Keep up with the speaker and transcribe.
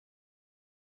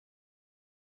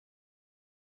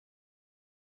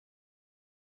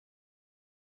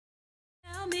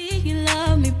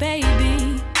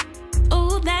baby.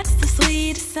 Oh, that's the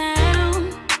sweetest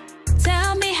sound.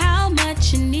 Tell me how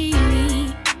much you need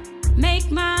me. Make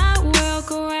my world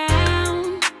go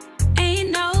round.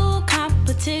 Ain't no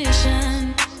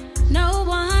competition. No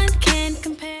one can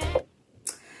compare.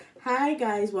 Hi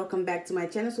guys, welcome back to my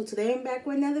channel. So today I'm back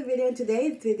with another video. And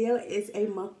today's video is a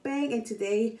mukbang. And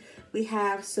today we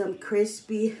have some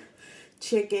crispy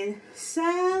chicken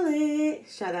salad.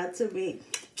 Shout out to me.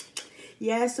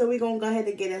 Yeah, so we're going to go ahead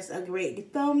and get us a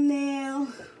great thumbnail.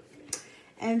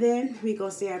 And then we're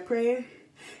going to say our prayer. And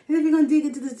then we're going to dig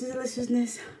into this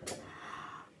deliciousness.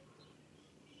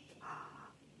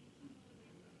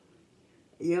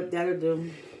 Yep, that'll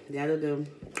do. That'll do.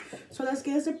 So let's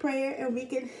get us a prayer and we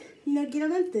can, get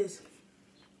on into this.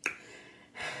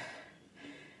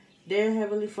 Dear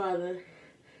Heavenly Father,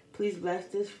 please bless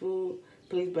this food.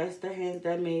 Please bless the hands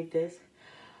that made this.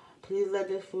 Please let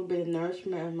this food be the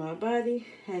nourishment of my body.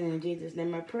 And in Jesus'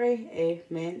 name I pray.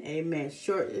 Amen. Amen.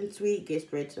 Short and sweet. Get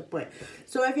straight to the point.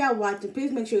 So if y'all watching,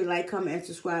 please make sure you like, comment, and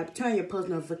subscribe. Turn your post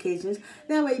notifications.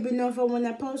 That way you'll be notified when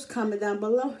I post. Comment down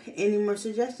below. Any more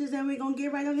suggestions? And we're going to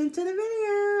get right on into the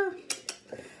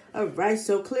video. Alright,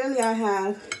 so clearly I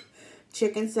have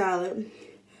chicken salad.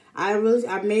 I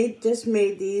just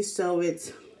made these so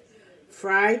it's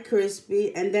fried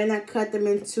crispy. And then I cut them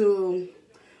into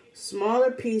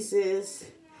smaller pieces,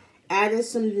 added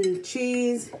some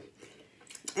cheese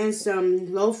and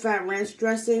some low-fat ranch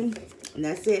dressing, and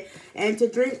that's it. And to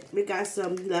drink, we got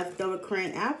some leftover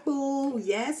cran apple.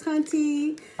 Yes,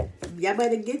 hunty. Y'all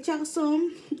better get y'all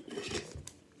some.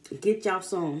 Get y'all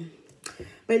some.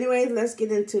 But anyway, let's get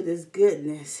into this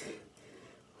goodness.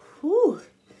 Whew.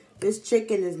 This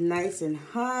chicken is nice and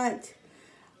hot.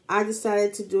 I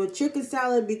decided to do a chicken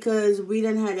salad because we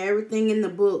done had everything in the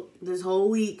book this whole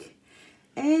week.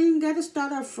 And you got to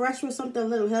start off fresh with something a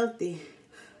little healthy.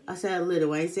 I said a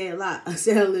little. I ain't say a lot. I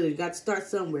said a little. You got to start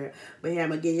somewhere. But here,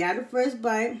 I'm going to give y'all the first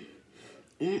bite.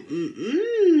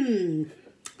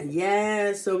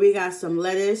 Yeah, so we got some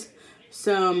lettuce,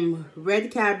 some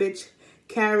red cabbage,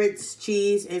 carrots,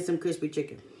 cheese, and some crispy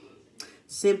chicken.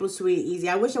 Simple, sweet, easy.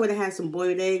 I wish I would have had some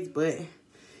boiled eggs, but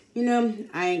I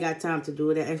ain't got time to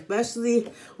do that. Especially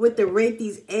with the rate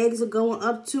these eggs are going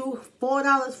up to.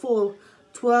 $4 for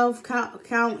 12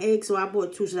 count eggs. So I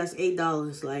bought 2, so that's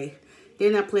 $8. Like,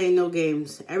 they're not playing no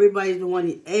games. Everybody's been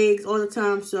wanting eggs all the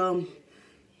time, so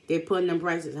they're putting them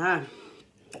prices high.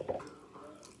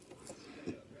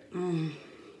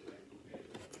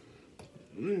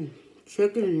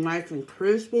 Chicken is nice and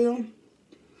crispy.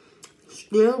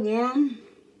 Still warm.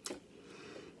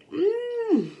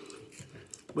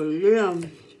 But yeah,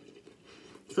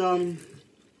 so I'm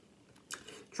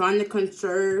trying to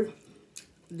conserve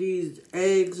these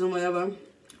eggs and whatever.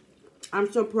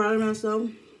 I'm so proud of myself.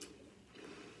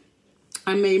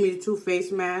 I made me 2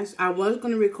 face masks. I was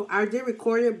going to record, I did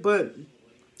record it, but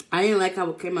I didn't like how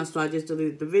it came out, so I just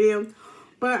deleted the video.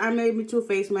 But I made me 2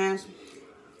 face masks.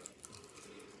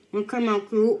 It came out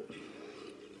cute.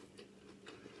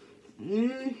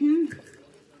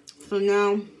 So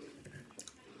now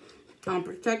I'm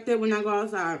protected when I go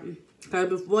outside. Because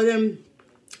before then,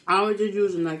 I was just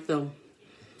using like the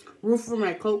roof of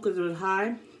my coat because it was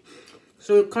high.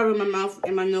 So it covered my mouth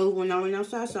and my nose when I went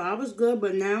outside. So I was good,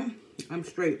 but now I'm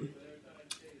straight.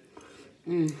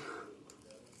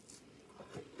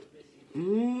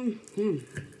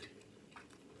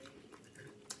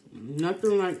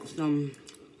 Nothing like some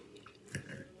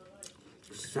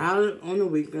salad on the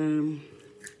weekend.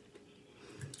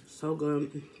 So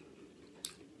good.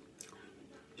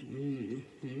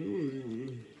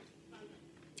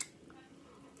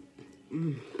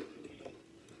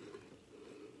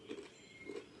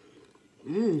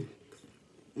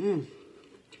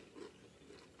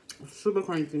 Super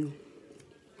crunchy.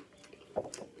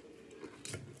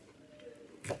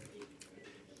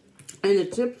 And the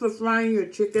tip for frying your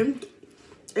chicken,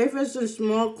 if it's in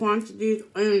small quantities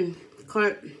and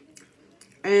cut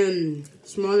in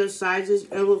smaller sizes,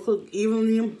 it will cook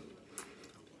evenly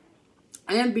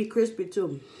and be crispy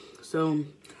too. So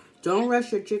don't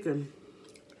rush your chicken.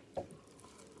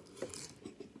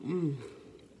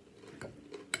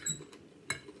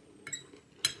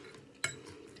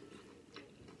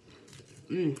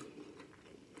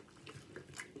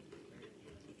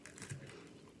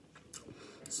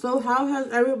 So how has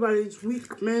everybody's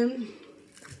week been?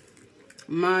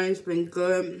 Mine's been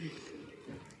good.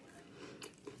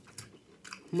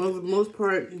 Most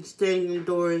part staying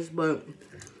indoors, but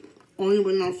only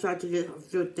went outside to get a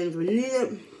few things we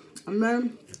needed. And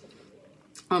then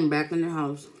I'm back in the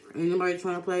house. Ain't nobody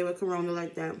trying to play with Corona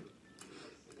like that.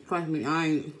 Trust me, I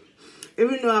ain't.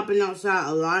 Even though I've been outside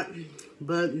a lot,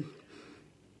 But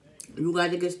you got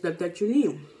to get stuff that you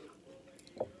need.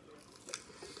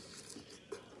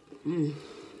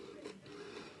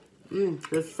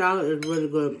 The salad is really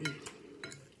good.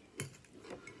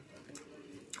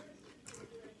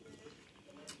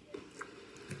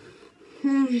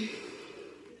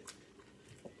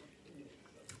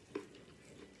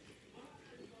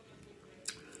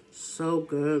 So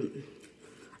good.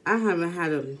 I haven't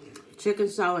had a chicken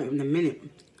salad in a minute.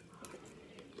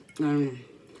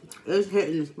 It's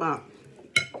hitting the spot.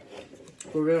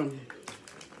 For real.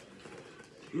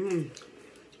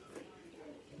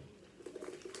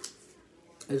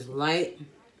 It's light,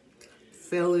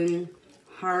 filling,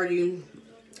 hearty,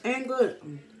 and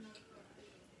good.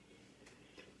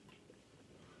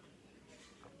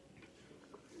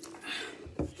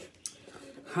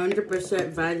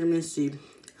 100% vitamin C,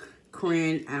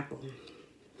 cran apple.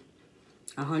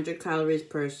 100 calories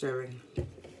per serving.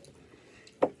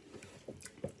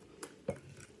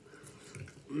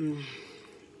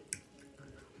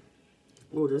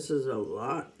 Oh, this is a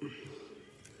lot.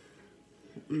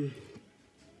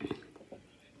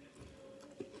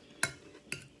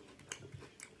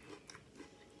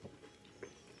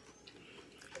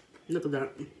 Look at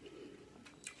that.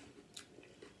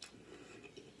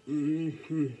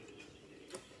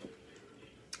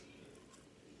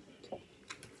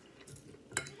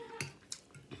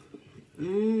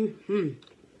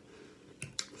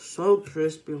 So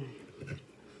crispy.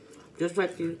 Just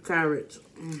like these carrots.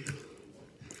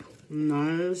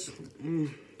 Nice.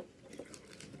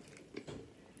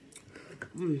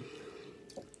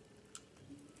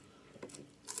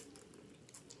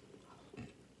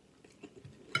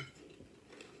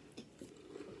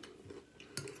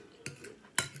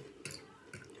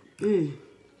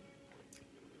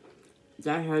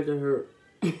 That had to hurt.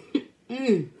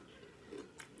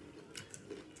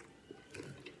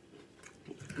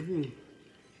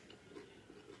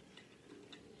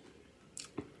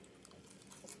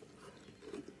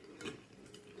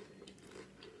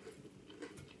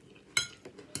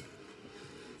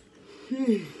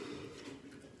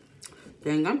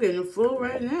 Dang, I'm getting full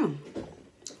right now.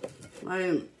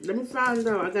 Let me find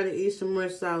out. I gotta eat some more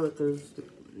salad because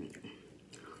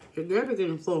the girl be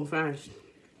getting full fast.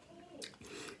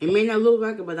 It may not look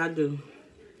like it, but I do.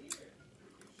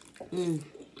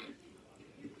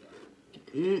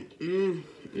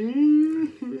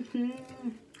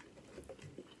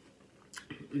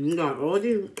 You got all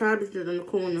these cabbages in the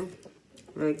corner.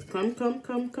 Like, come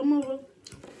over.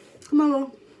 Come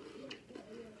over.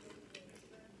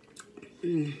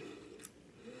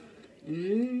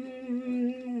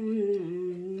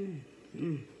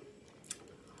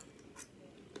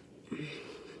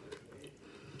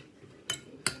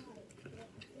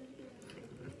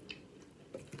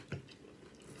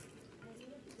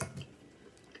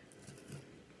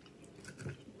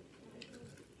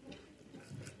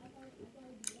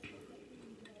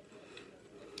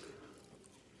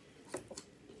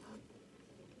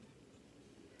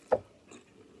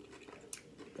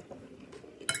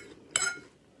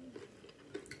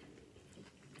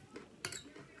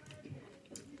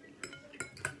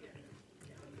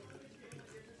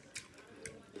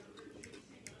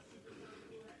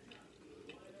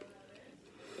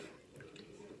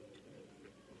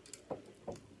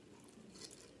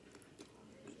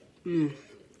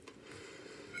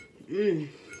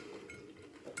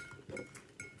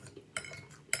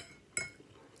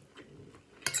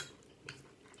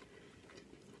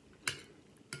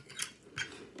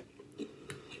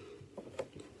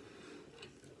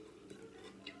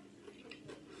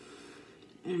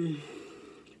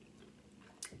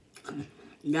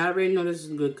 Y'all already know this is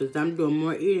good because I'm doing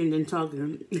more eating than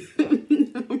talking.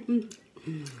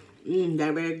 Y'all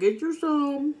better get you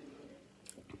some.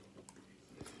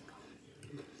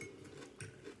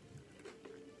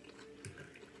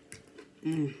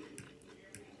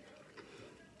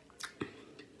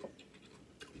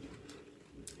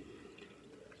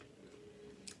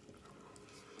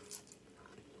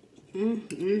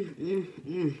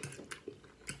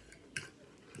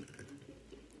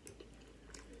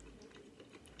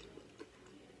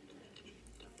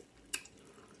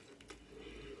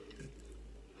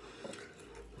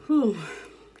 Whew.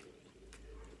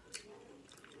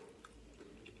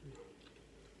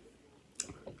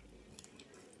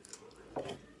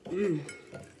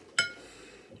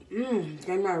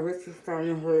 Then my wrist is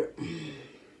starting to hurt.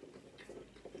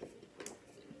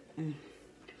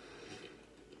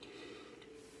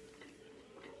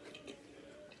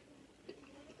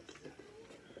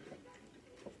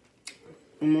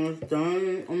 Almost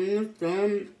done. Almost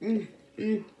done.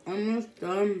 Almost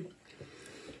done.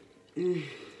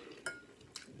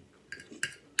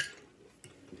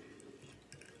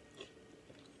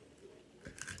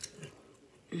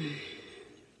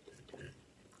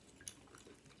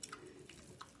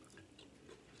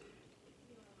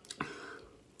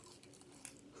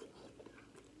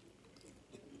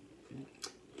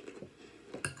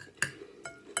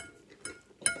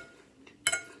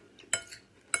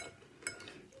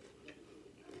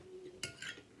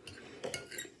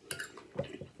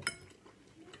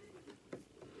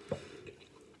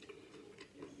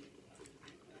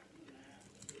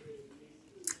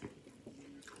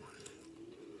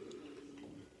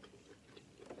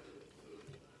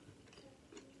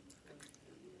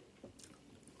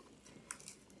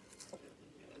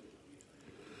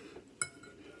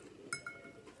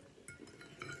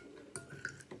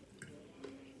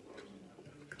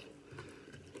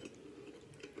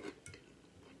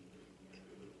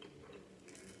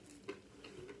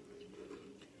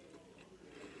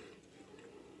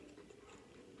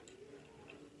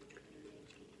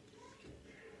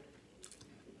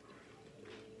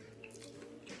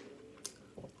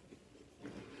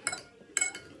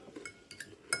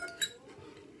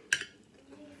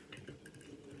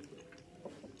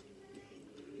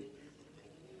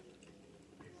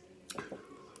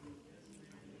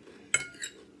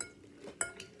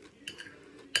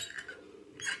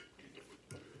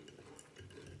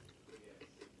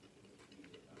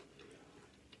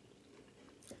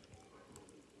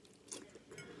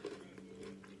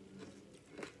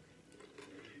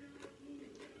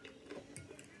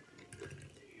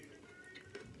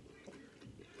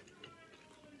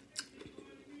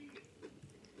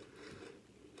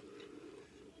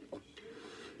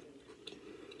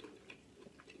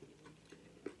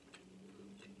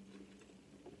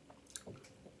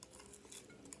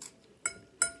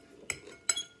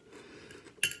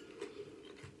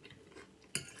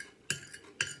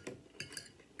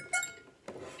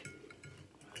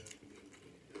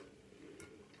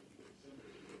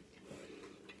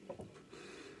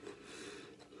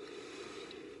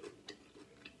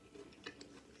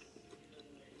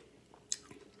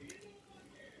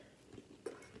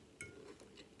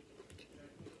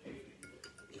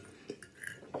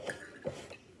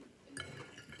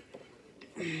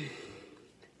 Whew.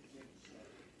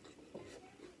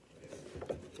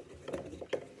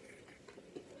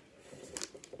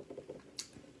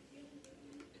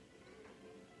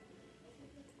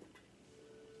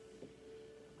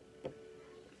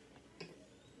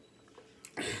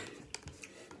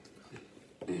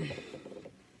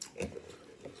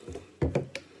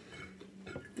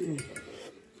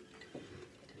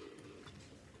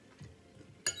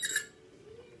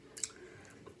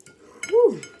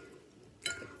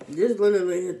 Just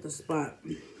literally hit the spot.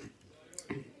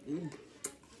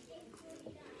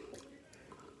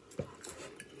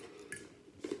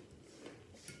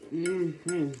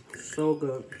 So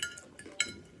good.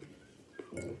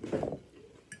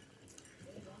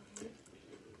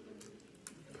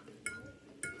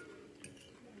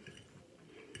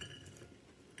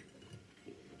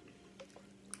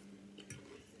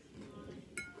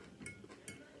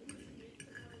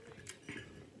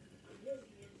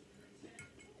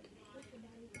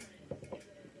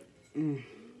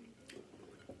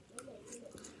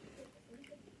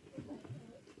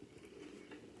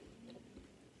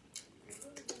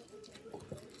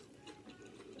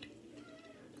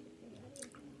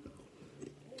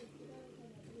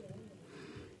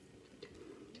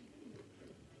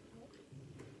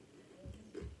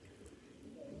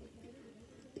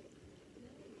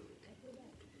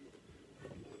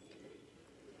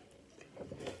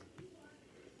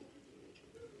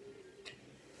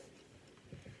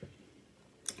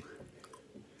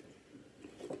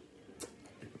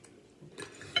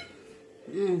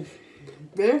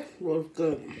 This was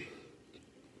good.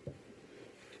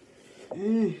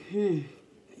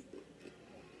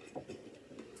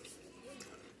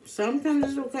 Sometimes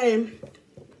it's okay.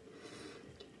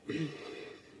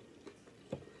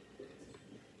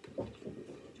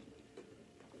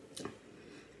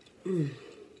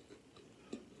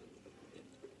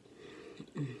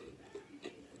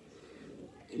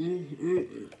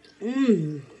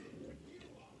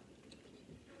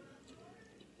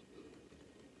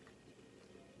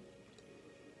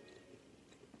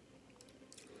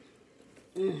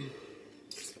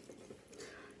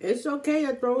 It's okay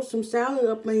to throw some salad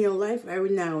up in your life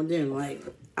every now and then. Like,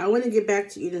 I want to get back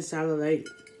to eating salad like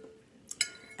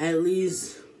at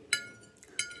least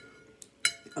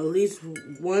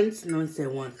once, no, I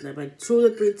said once, like 2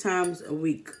 to 3 times a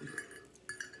week.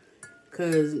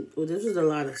 Because this was a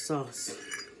lot of sauce.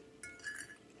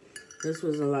 This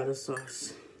was a lot of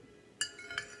sauce.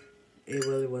 It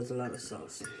really was a lot of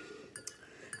sauce.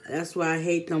 That's why I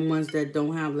hate them ones that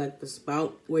don't have like the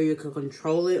spout where you can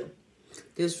control it.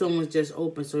 This one was just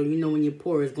open, so you know when you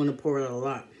pour, it's going to pour out a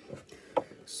lot.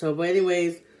 So, but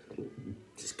anyways,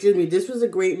 excuse me, this was a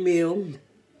great meal.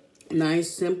 Nice,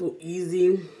 simple,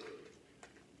 easy.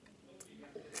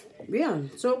 Yeah,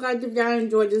 so guys, if y'all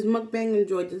enjoyed this mukbang,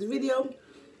 enjoyed this video,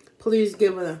 please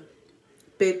give it a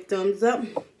big thumbs up.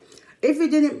 If you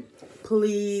didn't,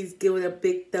 please give it a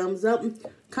big thumbs up.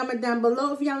 Comment down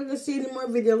below if y'all want to see any more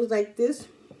videos like this.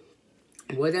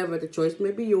 Whatever, the choice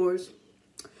may be yours.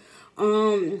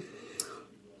 Hit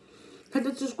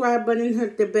the subscribe button,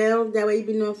 hit the bell. That way you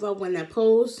be notified when I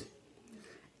post.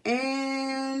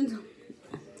 And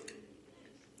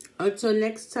until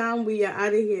next time, we are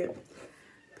out of here.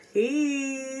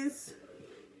 Peace.